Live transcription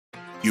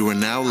You are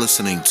now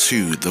listening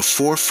to The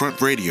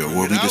Forefront Radio,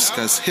 where we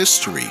discuss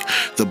history,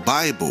 the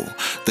Bible,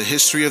 the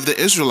history of the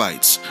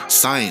Israelites,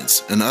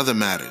 science, and other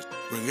matters.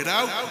 Bring it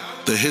out.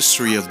 The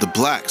history of the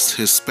blacks,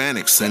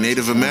 Hispanics, and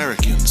Native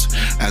Americans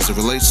as it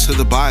relates to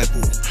the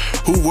Bible.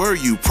 Who were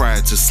you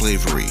prior to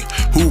slavery?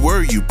 Who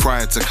were you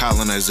prior to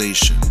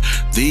colonization?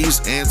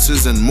 These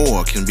answers and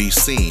more can be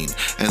seen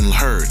and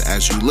heard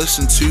as you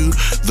listen to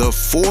The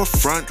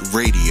Forefront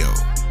Radio.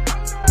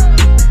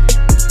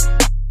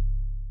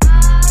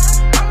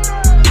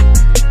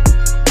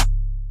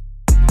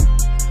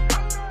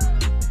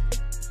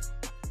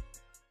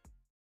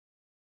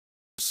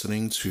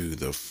 Listening to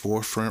The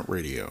Forefront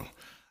Radio.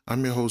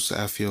 I'm your host,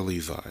 Afia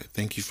Levi.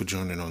 Thank you for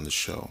joining on the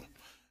show.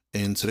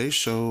 In today's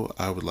show,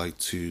 I would like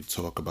to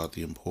talk about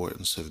the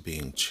importance of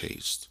being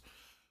chaste.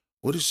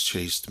 What does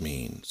chaste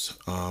means?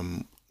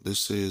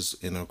 This is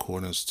in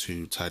accordance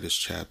to Titus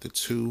chapter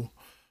 2,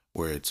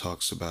 where it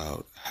talks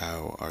about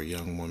how our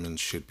young women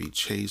should be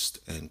chaste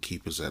and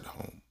keepers at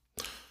home.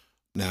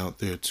 Now,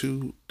 there are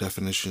two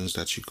definitions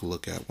that you can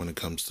look at when it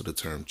comes to the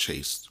term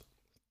chaste.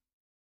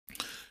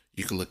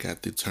 You can look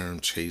at the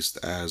term chaste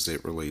as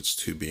it relates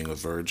to being a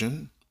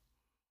virgin,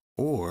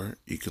 or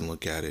you can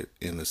look at it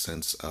in the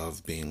sense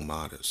of being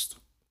modest.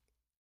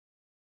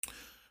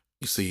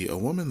 You see, a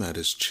woman that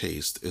is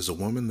chaste is a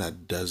woman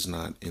that does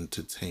not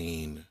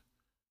entertain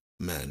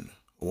men.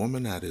 A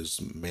woman that is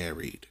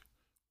married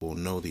will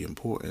know the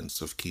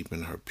importance of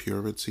keeping her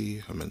purity,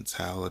 her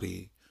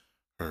mentality,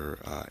 her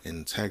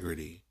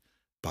integrity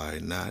by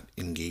not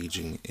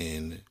engaging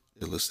in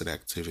illicit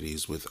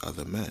activities with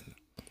other men.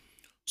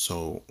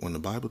 So when the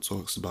Bible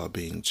talks about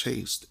being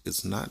chaste,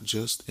 it's not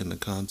just in the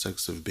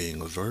context of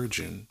being a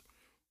virgin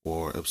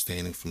or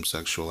abstaining from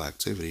sexual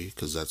activity,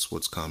 because that's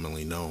what's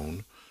commonly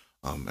known.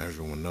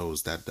 Everyone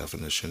knows that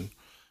definition.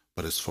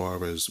 But as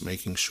far as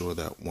making sure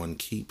that one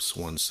keeps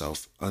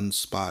oneself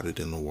unspotted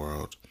in the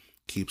world,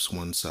 keeps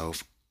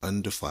oneself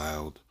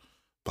undefiled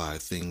by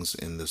things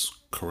in this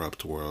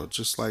corrupt world,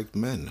 just like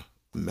men.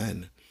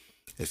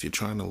 If you're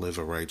trying to live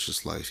a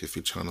righteous life, if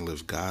you're trying to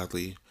live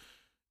godly,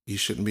 you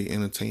shouldn't be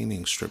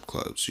entertaining strip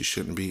clubs. You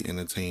shouldn't be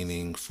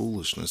entertaining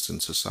foolishness in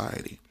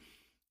society.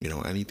 You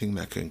know, anything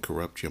that can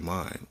corrupt your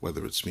mind,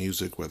 whether it's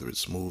music, whether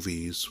it's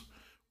movies,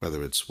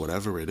 whether it's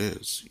whatever it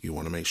is, you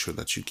want to make sure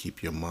that you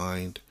keep your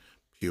mind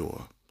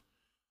pure.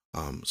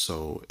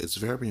 So it's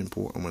very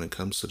important when it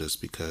comes to this,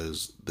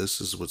 because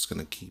this is what's going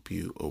to keep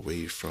you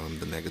away from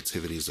the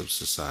negativities of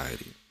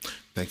society.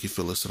 Thank you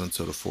for listening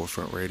to The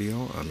Forefront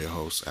Radio. I'm your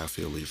host,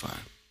 Afia Levi.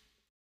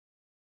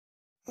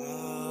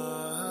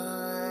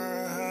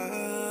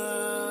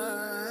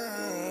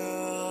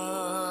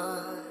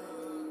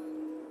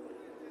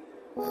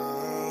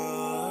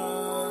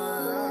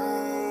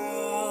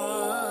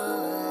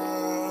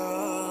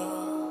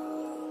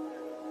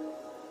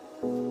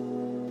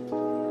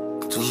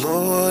 The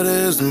Lord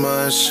is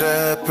my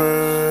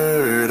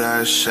shepherd,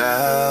 I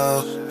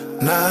shall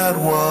not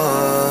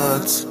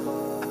want,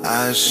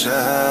 I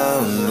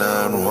shall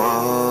not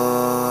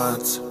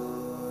want.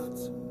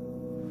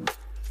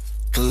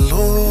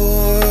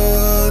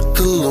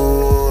 The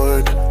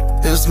Lord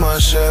is my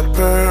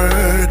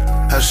shepherd,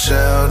 I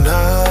shall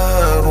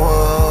not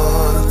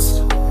want.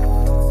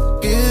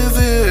 Give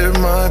ear,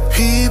 my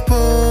people,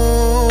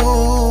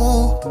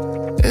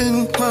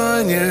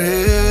 incline your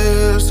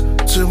ears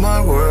to my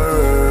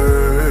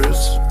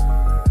words.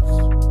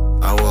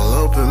 I will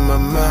open my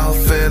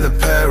mouth in a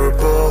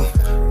parable.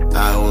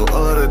 I will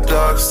utter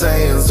dark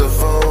sayings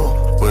of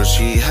old, which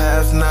ye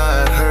have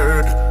not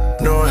heard,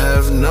 nor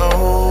have known.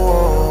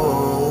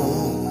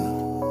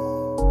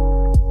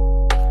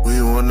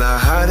 We will not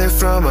hide it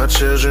from our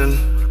children,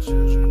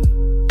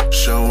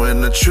 showing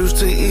the truth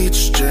to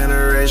each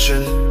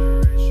generation,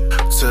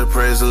 to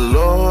praise the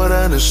Lord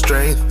and His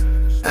strength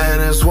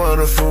and His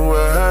wonderful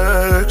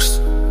works.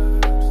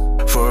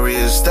 For He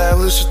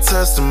established a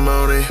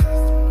testimony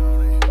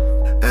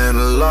and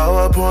a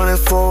law appointed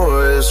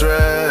for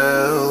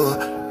Israel,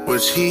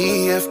 which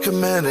He hath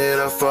commanded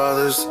our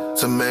fathers,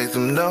 to make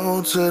them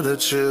known to the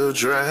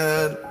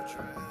children,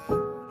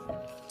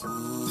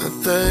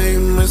 that they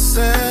may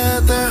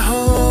set their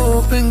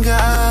hope in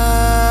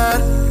God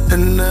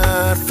and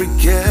not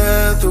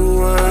forget the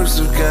works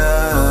of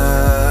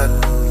God,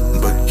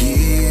 but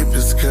keep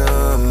His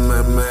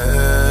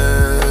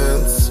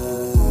commandments.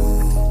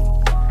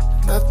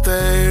 That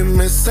they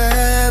may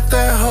set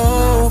their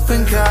hope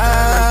in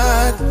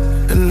God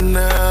and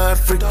not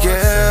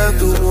forget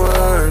the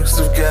works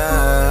of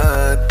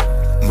God,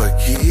 but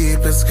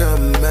keep His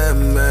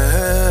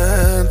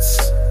commandments.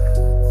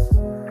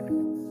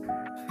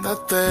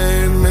 That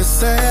they may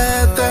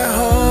set their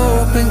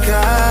hope in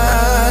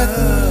God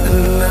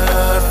and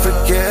not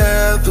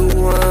forget the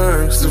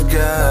works of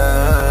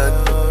God,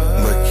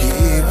 but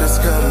keep His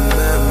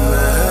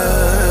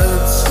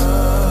commandments.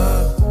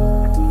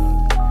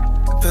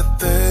 That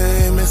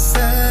they may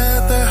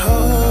set their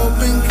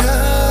hope in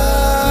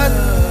God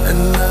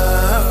and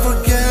not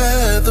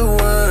forget the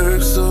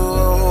works of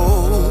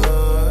old,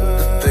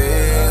 the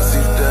things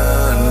You've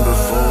done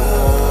before.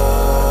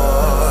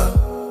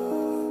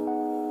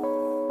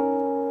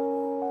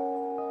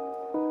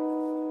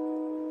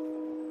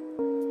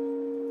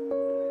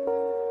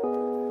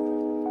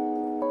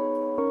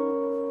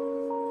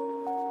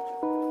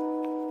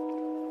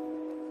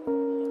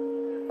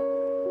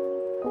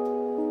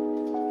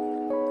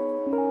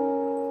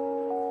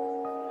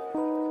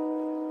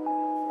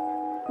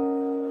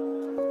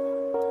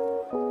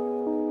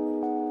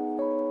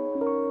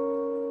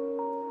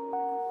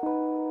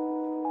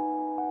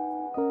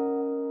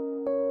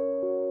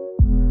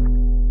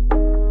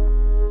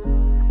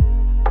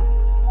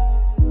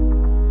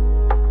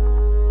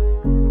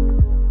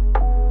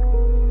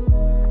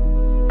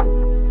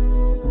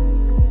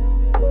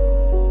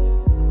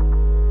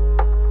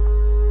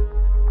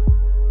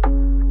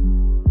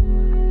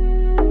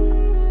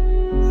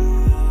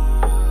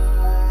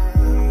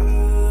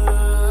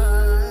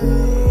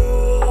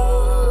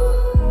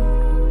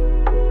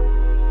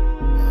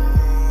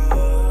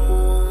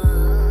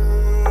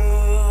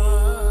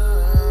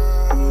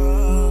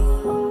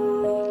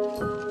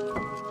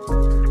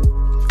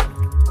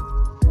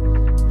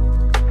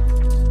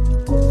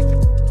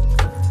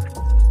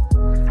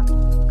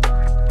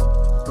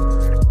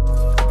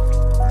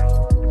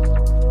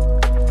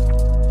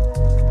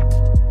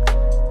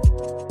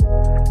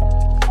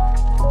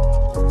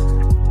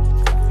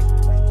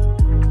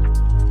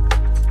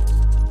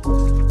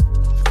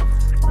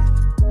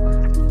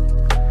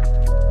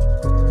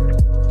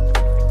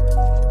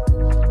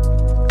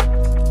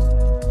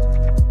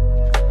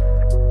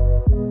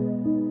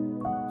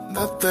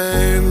 that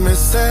they may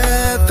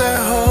set their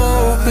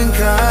hope in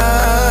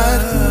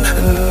God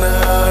and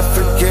not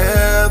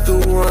forget the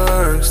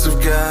works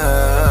of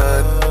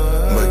God,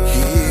 but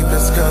keep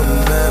His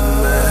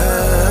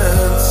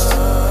commandments,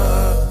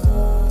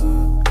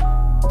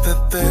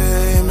 that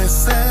they may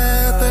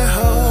set their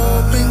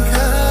hope in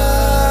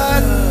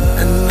God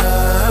and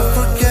not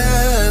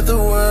forget the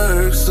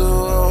works of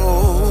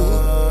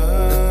old,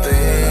 the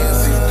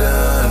things You've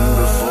done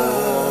before.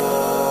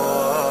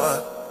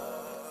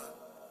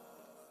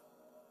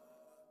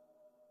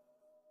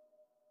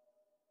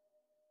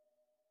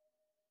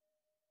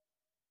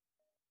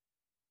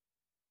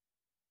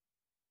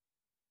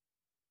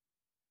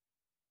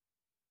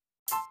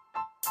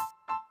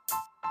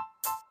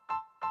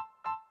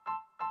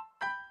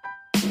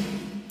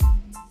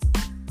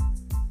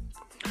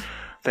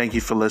 Thank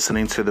you for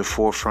listening to the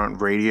Forefront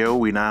Radio.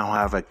 We now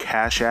have a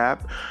Cash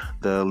App.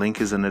 The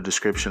link is in the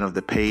description of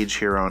the page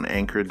here on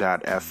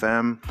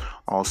anchor.fm,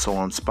 also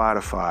on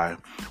Spotify.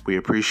 We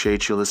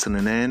appreciate you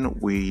listening in.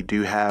 We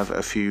do have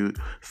a few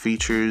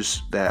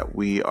features that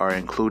we are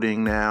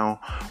including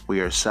now. We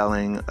are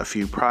selling a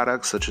few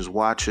products such as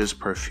watches,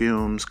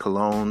 perfumes,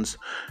 colognes,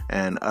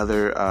 and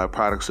other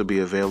products will be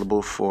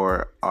available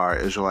for our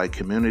Israelite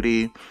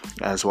community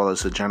as well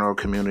as the general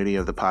community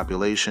of the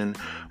population.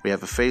 We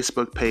have a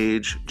Facebook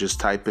page. Just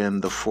type in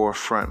The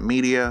Forefront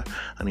Media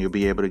and you'll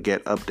be able to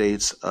get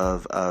updates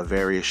of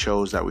various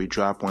shows that we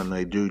drop when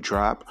they do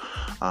drop.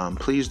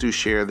 Please do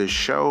share this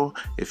show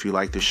if you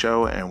like the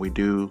show, and we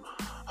do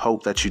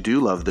hope that you do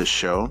love this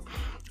show.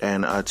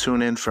 And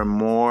tune in for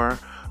more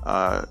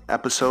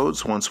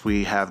episodes once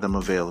we have them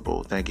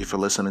available. Thank you for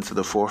listening to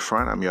The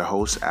Forefront. I'm your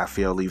host,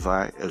 Afiel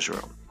Levi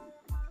Israel.